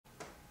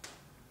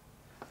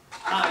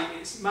Hi,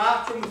 it's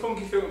Mark from the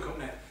Funky Futon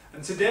Company,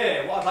 and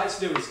today what I'd like to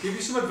do is give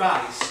you some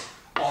advice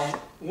on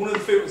one of the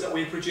futons that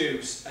we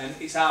produce, and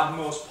it's our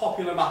most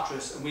popular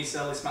mattress, and we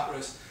sell this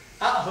mattress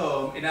at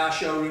home in our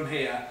showroom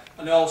here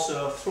and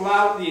also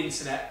throughout the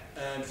internet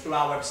and through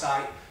our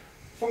website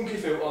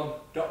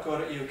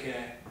funkyfuton.co.uk.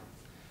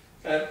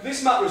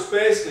 This mattress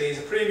basically is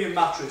a premium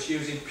mattress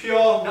using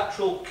pure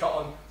natural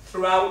cotton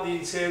throughout the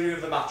interior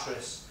of the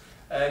mattress.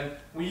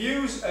 We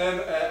use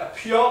a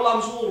pure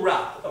lamb's wool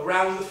wrap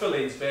around the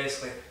fillings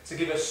basically to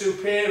give a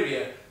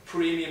superior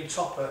premium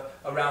topper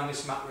around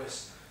this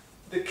mattress.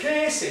 The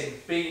casing,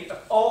 being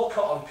all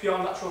cotton, pure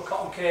natural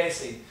cotton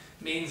casing,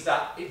 means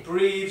that it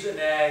breathes and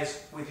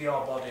airs with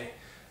your body.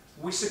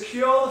 We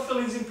secure the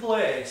fillings in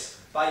place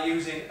by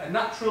using a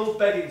natural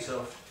bedding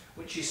tuft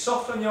which is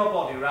soft on your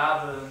body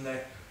rather than the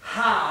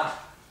hard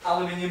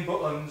aluminium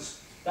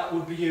buttons that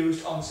would be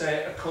used on,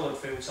 say, a coloured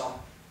futon.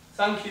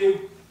 Thank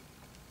you.